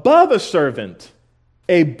 but above a servant,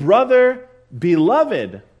 a brother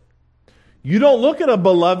beloved. You don't look at a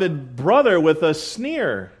beloved brother with a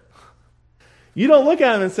sneer. You don't look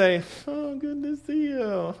at him and say, oh, good to see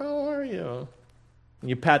you. How are you? And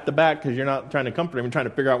you pat the back because you're not trying to comfort him. You're trying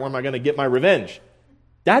to figure out where am I going to get my revenge.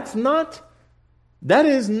 That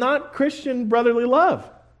is not Christian brotherly love.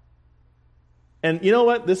 And you know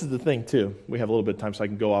what? This is the thing too. We have a little bit of time so I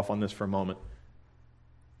can go off on this for a moment.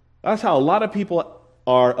 That's how a lot of people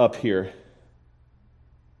are up here.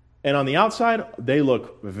 And on the outside, they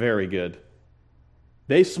look very good.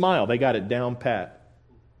 They smile. They got it down pat.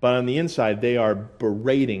 But on the inside, they are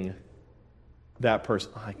berating that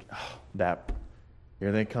person. Like,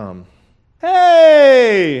 here they come.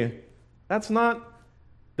 Hey! That's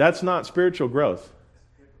not spiritual growth.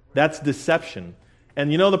 That's deception.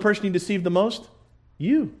 And you know the person you deceive the most?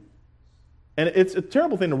 You. And it's a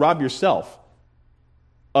terrible thing to rob yourself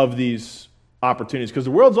of these opportunities because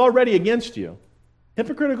the world's already against you.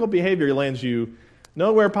 Hypocritical behavior lands you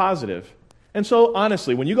nowhere positive. And so,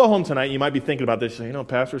 honestly, when you go home tonight, you might be thinking about this. You know,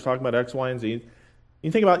 pastor's talking about X, Y, and Z.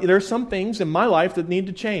 You think about, there are some things in my life that need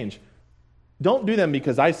to change. Don't do them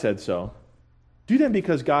because I said so. Do them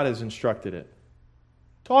because God has instructed it.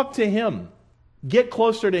 Talk to Him. Get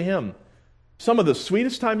closer to Him. Some of the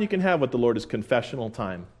sweetest time you can have with the Lord is confessional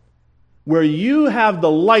time. Where you have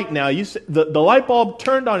the light now, the light bulb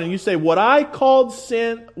turned on and you say, what I called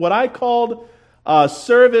sin, what I called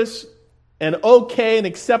service and okay and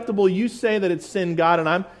acceptable, you say that it's sin, God, and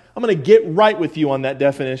I'm going to get right with you on that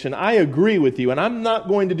definition. I agree with you, and I'm not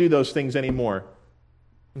going to do those things anymore.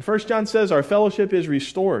 And 1 John says our fellowship is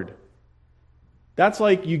restored. That's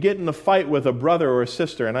like you get in a fight with a brother or a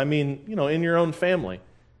sister, and I mean, in your own family.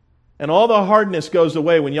 And all the hardness goes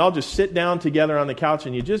away when y'all just sit down together on the couch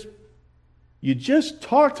and you just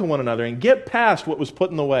talk to one another and get past what was put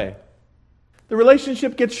in the way. The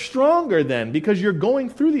relationship gets stronger then because you're going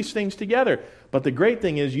through these things together. But the great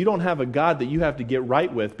thing is you don't have a God that you have to get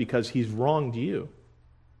right with because He's wronged you.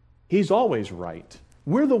 He's always right.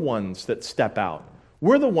 We're the ones that step out.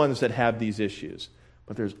 We're the ones that have these issues.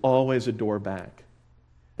 But there's always a door back.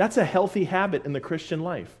 That's a healthy habit in the Christian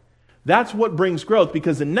life. That's what brings growth,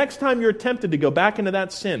 because the next time you're tempted to go back into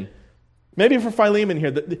that sin, maybe for Philemon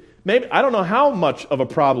here, maybe I don't know how much of a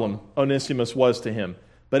problem Onesimus was to him,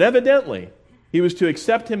 but evidently he was to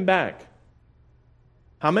accept him back.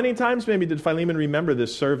 How many times maybe did Philemon remember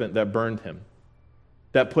this servant that burned him,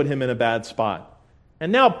 that put him in a bad spot?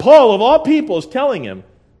 And now Paul, of all people, is telling him,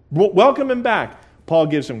 welcome him back. Paul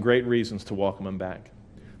gives him great reasons to welcome him back.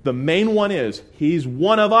 The main one is, he's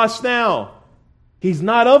one of us now. He's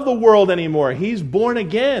not of the world anymore. He's born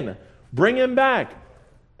again. Bring him back.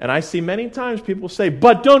 And I see many times people say,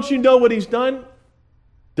 but don't you know what he's done?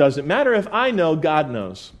 Doesn't matter if I know, God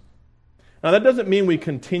knows. Now that doesn't mean we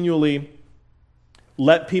continually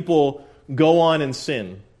let people go on and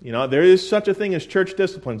sin. There is such a thing as church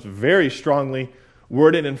disciplines, very strongly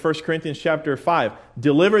worded in 1 Corinthians chapter 5.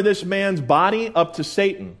 Deliver this man's body up to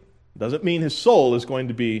Satan. Doesn't mean his soul is going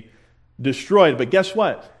to be destroyed. But guess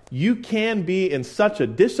what? You can be in such a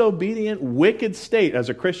disobedient, wicked state as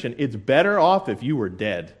a Christian, it's better off if you were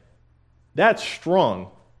dead. That's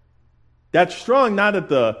strong. That's strong not at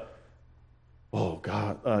the,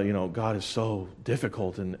 God, God is so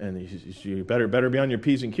difficult and you better be on your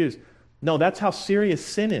P's and Q's. No, that's how serious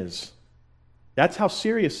sin is. That's how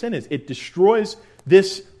serious sin is. It destroys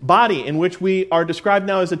this body in which we are described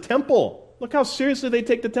now as a temple. Look how seriously they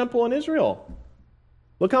take the temple in Israel.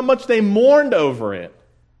 Look how much they mourned over it.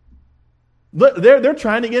 They're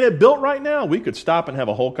trying to get it built right now. We could stop and have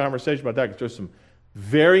a whole conversation about that because there's some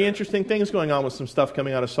very interesting things going on with some stuff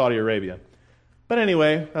coming out of Saudi Arabia. But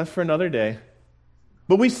anyway, that's for another day.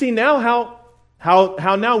 But we see now how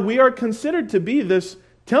now we are considered to be this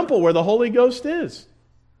temple where the Holy Ghost is.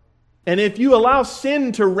 And if you allow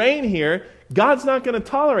sin to reign here, God's not going to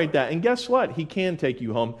tolerate that. And guess what? He can take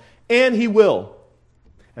you home, and He will.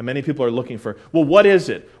 And many people are looking for, well, what is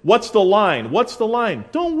it? What's the line? What's the line?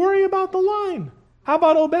 Don't worry about the line. How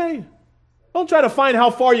about obey? Don't try to find how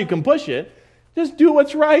far you can push it. Just do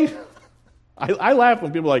what's right. I laugh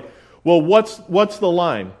when people are like, well, what's the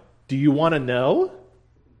line? Do you want to know?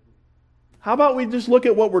 How about we just look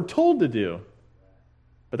at what we're told to do?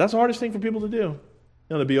 But that's the hardest thing for people to do.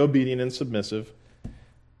 To be obedient and submissive.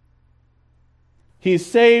 He's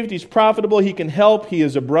saved, he's profitable, he can help, he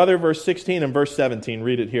is a brother, verse 16 and verse 17.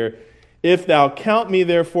 Read it here. If thou count me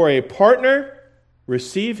therefore a partner,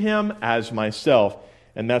 receive him as myself.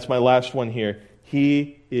 And that's my last one here.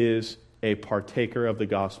 He is a partaker of the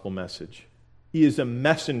gospel message. He is a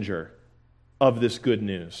messenger of this good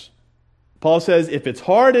news. Paul says, if it's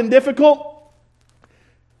hard and difficult,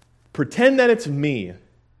 pretend that it's me.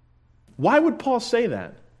 Why would Paul say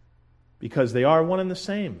that? Because they are one and the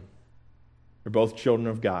same. They're both children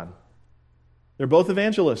of God. They're both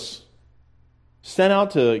evangelists, sent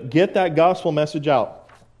out to get that gospel message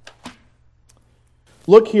out.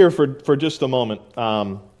 Look here for just a moment.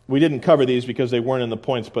 We didn't cover these because they weren't in the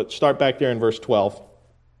points, but start back there in verse 12.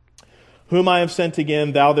 Whom I have sent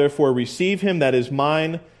again, thou therefore receive him, that is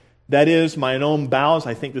mine, that is mine own bowels.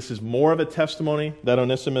 I think this is more of a testimony that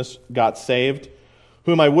Onesimus got saved.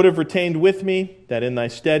 Whom I would have retained with me, that in thy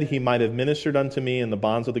stead he might have ministered unto me in the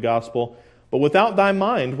bonds of the gospel. But without thy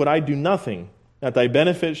mind would I do nothing, that thy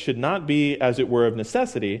benefit should not be as it were of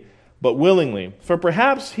necessity, but willingly. For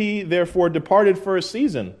perhaps he therefore departed for a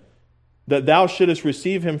season, that thou shouldest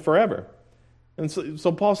receive him forever. And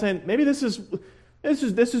so Paul's saying, maybe this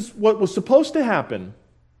is what was supposed to happen.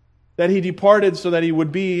 That he departed so that he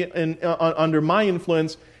would be under my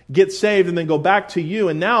influence, get saved, and then go back to you.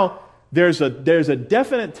 And now there's a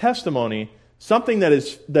definite testimony, something that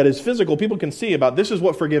is physical, people can see about this is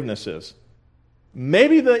what forgiveness is.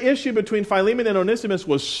 Maybe the issue between Philemon and Onesimus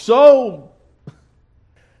was so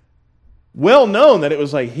well known that it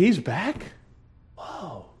was like, he's back?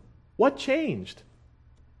 Whoa. What changed?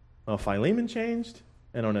 Well, Philemon changed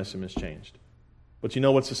and Onesimus changed. But you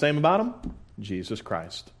know what's the same about him? Jesus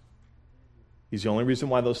Christ. He's the only reason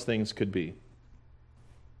why those things could be.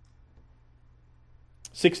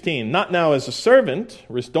 16, not now as a servant,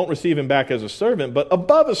 don't receive him back as a servant, but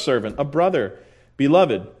above a servant, a brother,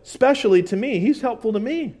 beloved, specially to me. He's helpful to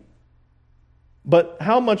me. But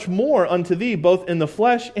how much more unto thee, both in the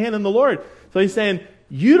flesh and in the Lord? So he's saying,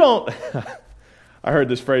 you don't, I heard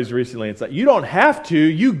this phrase recently, it's like, you don't have to,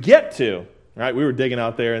 you get to. Right? We were digging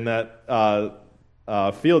out there in that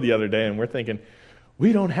field the other day, and we're thinking,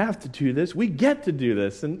 we don't have to do this, we get to do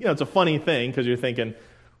this. And it's a funny thing, because you're thinking,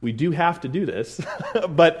 we do have to do this,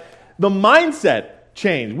 but the mindset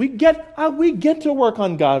changed. We get to work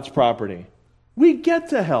on God's property. We get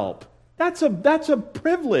to help. That's a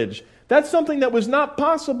privilege. That's something that was not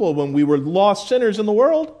possible when we were lost sinners in the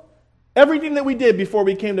world. Everything that we did before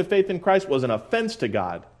we came to faith in Christ was an offense to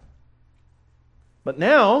God. But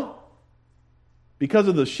now, because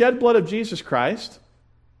of the shed blood of Jesus Christ,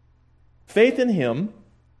 faith in Him,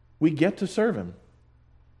 we get to serve Him.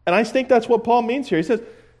 And I think that's what Paul means here. He says,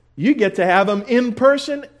 you get to have Him in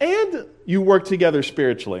person and you work together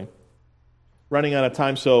spiritually. Running out of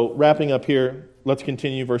time, so wrapping up here, let's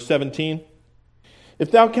continue. Verse 17.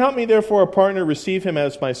 If thou count me therefore a partner, receive him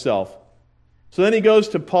as myself. So then he goes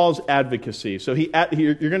to Paul's advocacy. So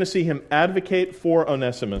you're going to see him advocate for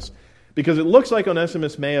Onesimus, because it looks like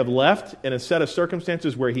Onesimus may have left in a set of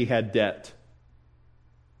circumstances where he had debt.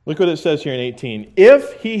 Look what it says here in 18.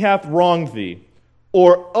 If he hath wronged thee,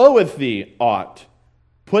 or oweth thee aught,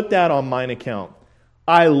 put that on mine account.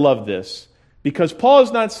 I love this, because Paul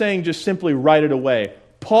is not saying just simply write it away.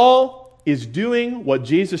 Paul is doing what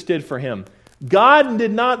Jesus did for him. God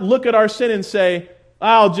did not look at our sin and say,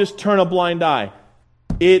 I'll just turn a blind eye.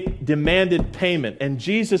 It demanded payment, and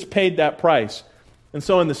Jesus paid that price. And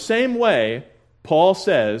so in the same way, Paul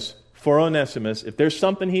says for Onesimus, if there's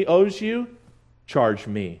something he owes you, charge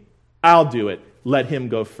me. I'll do it. Let him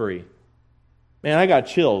go free. Man, I got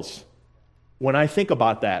chills when I think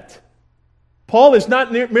about that. Paul is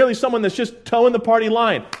not merely someone that's just towing the party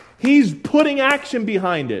line. He's putting action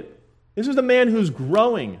behind it. This is a man who's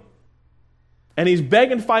growing. And he's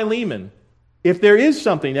begging Philemon, if there is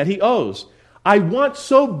something that he owes, I want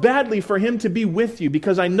so badly for him to be with you,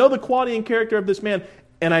 because I know the quality and character of this man.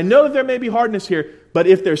 And I know that there may be hardness here, but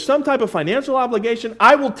if there's some type of financial obligation,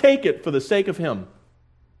 I will take it for the sake of him.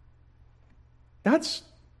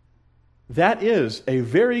 That is a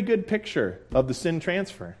very good picture of the sin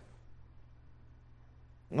transfer.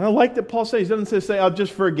 And I like that Paul says, he doesn't say, I'll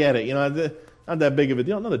just forget it. Not that big of a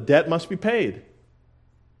deal. No, the debt must be paid.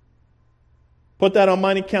 Put that on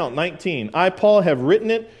mine account, 19. I, Paul, have written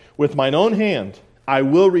it with mine own hand. I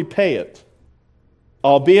will repay it.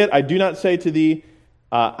 Albeit I do not say to thee,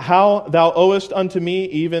 how thou owest unto me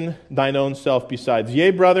even thine own self besides.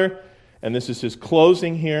 Yea, brother, and this is his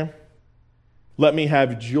closing here, let me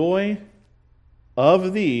have joy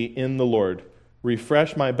of thee in the Lord.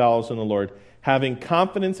 Refresh my bowels in the Lord. Having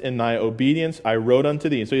confidence in thy obedience, I wrote unto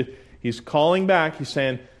thee. So he's calling back. He's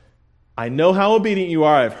saying, I know how obedient you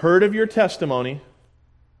are. I've heard of your testimony,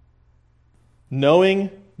 knowing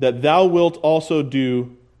that thou wilt also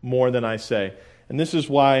do more than I say. And this is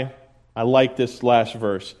why I like this last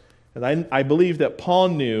verse. And I believe that Paul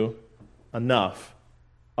knew enough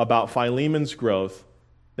about Philemon's growth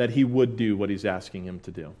that he would do what he's asking him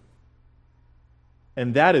to do.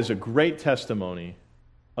 And that is a great testimony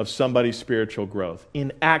of somebody's spiritual growth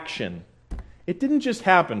in action. It didn't just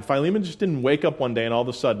happen. Philemon just didn't wake up one day and all of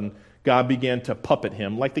a sudden God began to puppet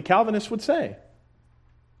him like the Calvinists would say.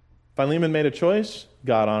 Philemon made a choice,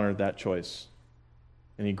 God honored that choice.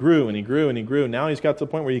 And he grew and he grew and he grew. Now he's got to the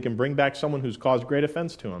point where he can bring back someone who's caused great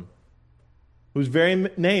offense to him, whose very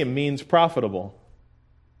name means profitable.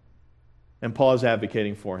 And Paul is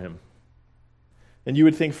advocating for him. And you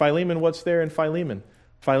would think, Philemon, what's there in Philemon?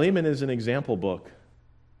 Philemon is an example book.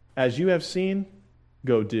 As you have seen,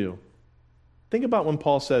 go do. Think about when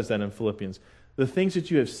Paul says that in Philippians. The things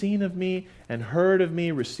that you have seen of me and heard of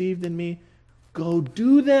me, received in me, go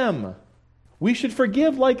do them. We should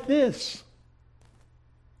forgive like this.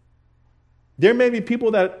 There may be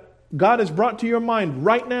people that God has brought to your mind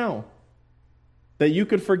right now that you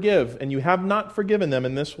could forgive, and you have not forgiven them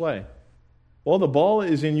in this way. Well, the ball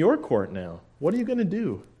is in your court now. What are you going to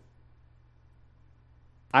do?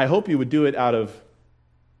 I hope you would do it out of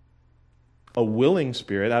a willing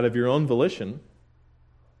spirit, out of your own volition.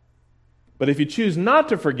 But if you choose not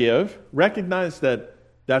to forgive, recognize that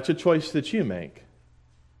that's a choice that you make.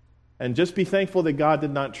 And just be thankful that God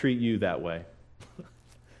did not treat you that way.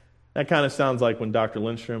 That kind of sounds like when Dr.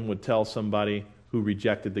 Lindstrom would tell somebody who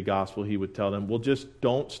rejected the gospel, he would tell them, well, just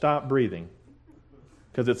don't stop breathing.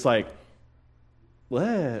 Because it's like,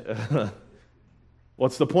 what?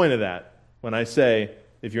 What's the point of that? When I say,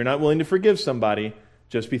 if you're not willing to forgive somebody,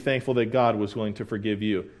 just be thankful that God was willing to forgive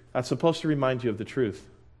you. That's supposed to remind you of the truth.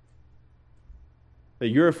 That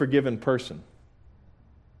you're a forgiven person.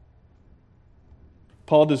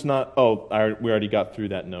 Paul does not, we already got through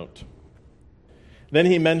that note. Then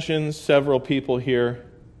he mentions several people here.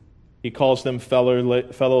 He calls them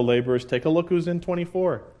fellow laborers. Take a look who's in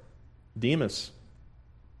 24. Demas.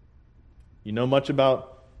 You know much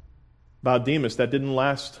about Demas. That didn't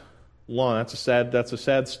last long. That's a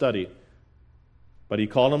sad study. But he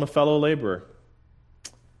called him a fellow laborer.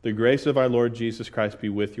 The grace of our Lord Jesus Christ be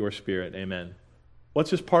with your spirit. Amen.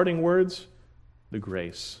 What's his parting words? The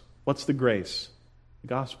grace. What's the grace? The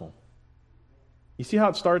gospel. You see how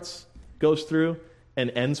it starts, goes through, and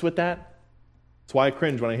ends with that? That's why I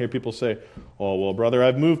cringe when I hear people say, oh, well, brother,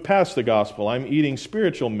 I've moved past the gospel. I'm eating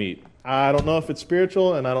spiritual meat. I don't know if it's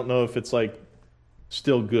spiritual, and I don't know if it's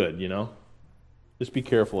still good, Just be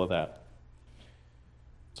careful of that.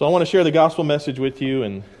 So I want to share the gospel message with you,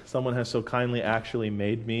 and someone has so kindly actually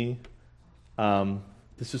made me.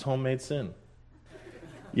 This is homemade sin.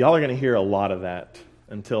 Y'all are going to hear a lot of that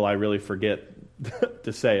until I really forget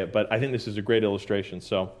to say it, but I think this is a great illustration.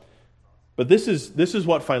 But this is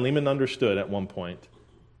what Philemon understood at one point.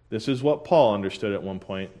 This is what Paul understood at one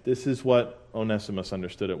point. This is what Onesimus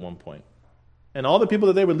understood at one point. And all the people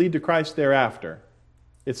that they would lead to Christ thereafter.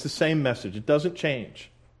 It's the same message. It doesn't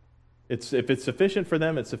change. If it's sufficient for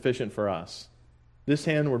them, it's sufficient for us. This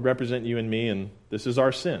hand would represent you and me, and this is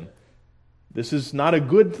our sin. This is not a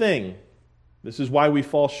good thing. This is why we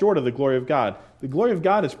fall short of the glory of God. The glory of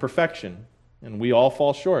God is perfection, and we all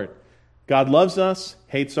fall short. God loves us,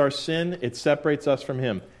 hates our sin, it separates us from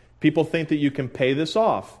Him. People think that you can pay this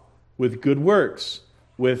off with good works,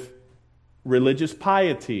 with religious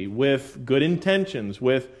piety, with good intentions,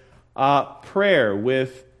 with prayer,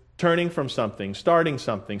 with turning from something, starting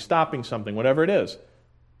something, stopping something, whatever it is.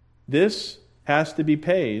 This has to be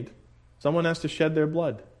paid. Someone has to shed their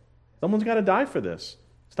blood. Someone's got to die for this.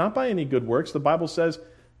 It's not by any good works. The Bible says,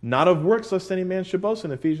 not of works lest any man should boast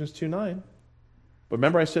in Ephesians 2:9. But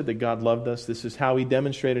remember I said that God loved us. This is how He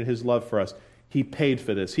demonstrated His love for us. He paid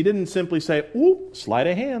for this. He didn't simply say, ooh, slide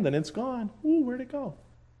a hand and it's gone. Ooh, where'd it go?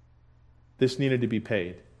 This needed to be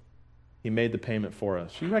paid. He made the payment for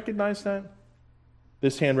us. You recognize that?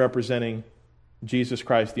 This hand representing Jesus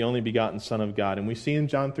Christ, the only begotten Son of God. And we see in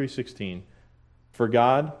John 3:16, for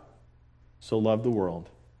God so loved the world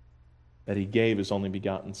that he gave his only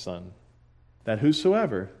begotten Son, that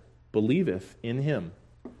whosoever believeth in him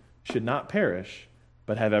should not perish,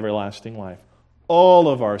 but have everlasting life. All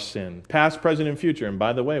of our sin, past, present, and future. And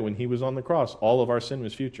by the way, when he was on the cross, all of our sin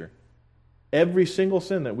was future. Every single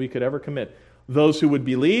sin that we could ever commit. Those who would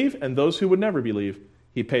believe and those who would never believe,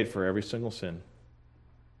 he paid for every single sin.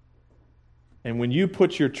 And when you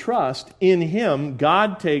put your trust in him,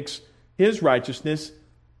 God takes his righteousness,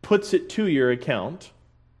 puts it to your account,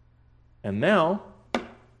 and now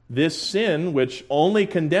this sin, which only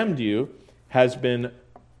condemned you, has been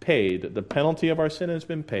paid. The penalty of our sin has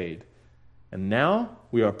been paid. And now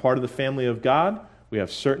we are part of the family of God. We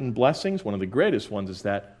have certain blessings. One of the greatest ones is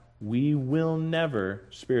that we will never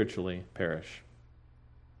spiritually perish.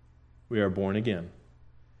 We are born again.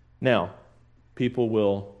 Now, people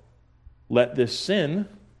will let this sin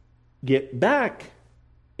get back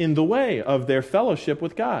in the way of their fellowship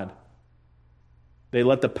with God. They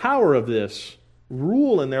let the power of this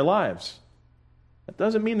rule in their lives. That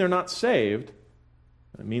doesn't mean they're not saved.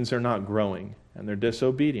 It means they're not growing, and they're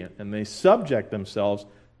disobedient, and they subject themselves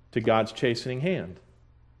to God's chastening hand.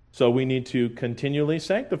 So we need to continually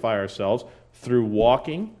sanctify ourselves through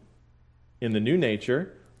walking in the new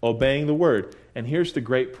nature, obeying the Word. And here's the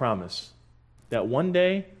great promise, that one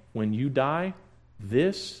day when you die,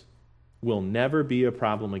 this will never be a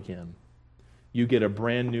problem again. You get a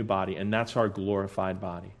brand new body, and that's our glorified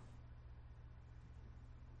body.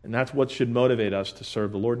 And that's what should motivate us to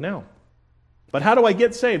serve the Lord now. But how do I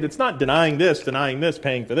get saved? It's not denying this,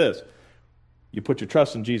 paying for this. You put your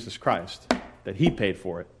trust in Jesus Christ, that he paid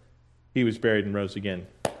for it. He was buried and rose again.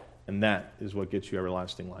 And that is what gets you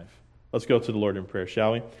everlasting life. Let's go to the Lord in prayer,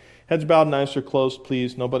 shall we? Heads bowed and eyes are closed,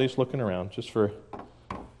 please. Nobody's looking around.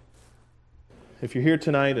 If you're here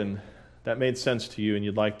tonight and that made sense to you and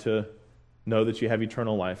you'd like to know that you have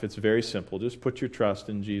eternal life, it's very simple. Just put your trust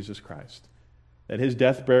in Jesus Christ. That his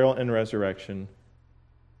death, burial, and resurrection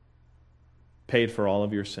paid for all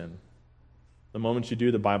of your sin. The moment you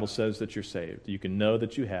do, the Bible says that you're saved. You can know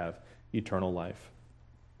that you have eternal life.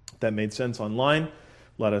 If that made sense online,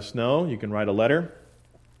 let us know. You can write a letter,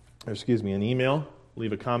 an email,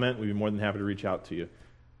 leave a comment. We'd be more than happy to reach out to you.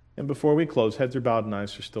 And before we close, heads are bowed and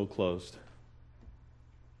eyes are still closed.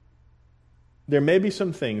 There may be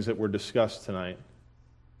some things that were discussed tonight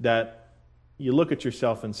that you look at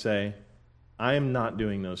yourself and say, I am not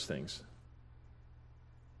doing those things.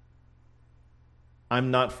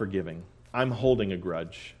 I'm not forgiving. I'm holding a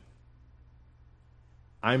grudge.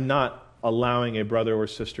 I'm not allowing a brother or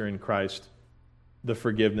sister in Christ the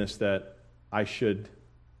forgiveness that I should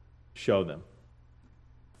show them.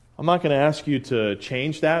 I'm not going to ask you to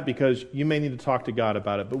change that because you may need to talk to God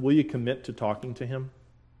about it, but will you commit to talking to him?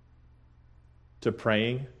 To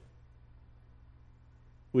praying?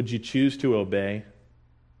 Would you choose to obey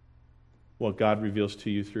what God reveals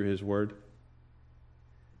to you through his word?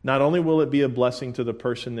 Not only will it be a blessing to the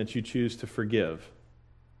person that you choose to forgive,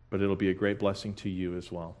 but it'll be a great blessing to you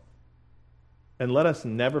as well. And let us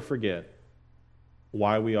never forget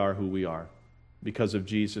why we are who we are, because of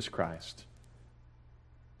Jesus Christ.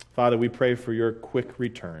 Father, we pray for your quick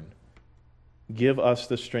return. Give us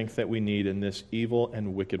the strength that we need in this evil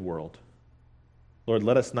and wicked world. Lord,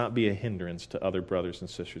 let us not be a hindrance to other brothers and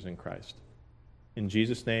sisters in Christ. In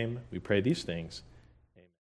Jesus' name, we pray these things.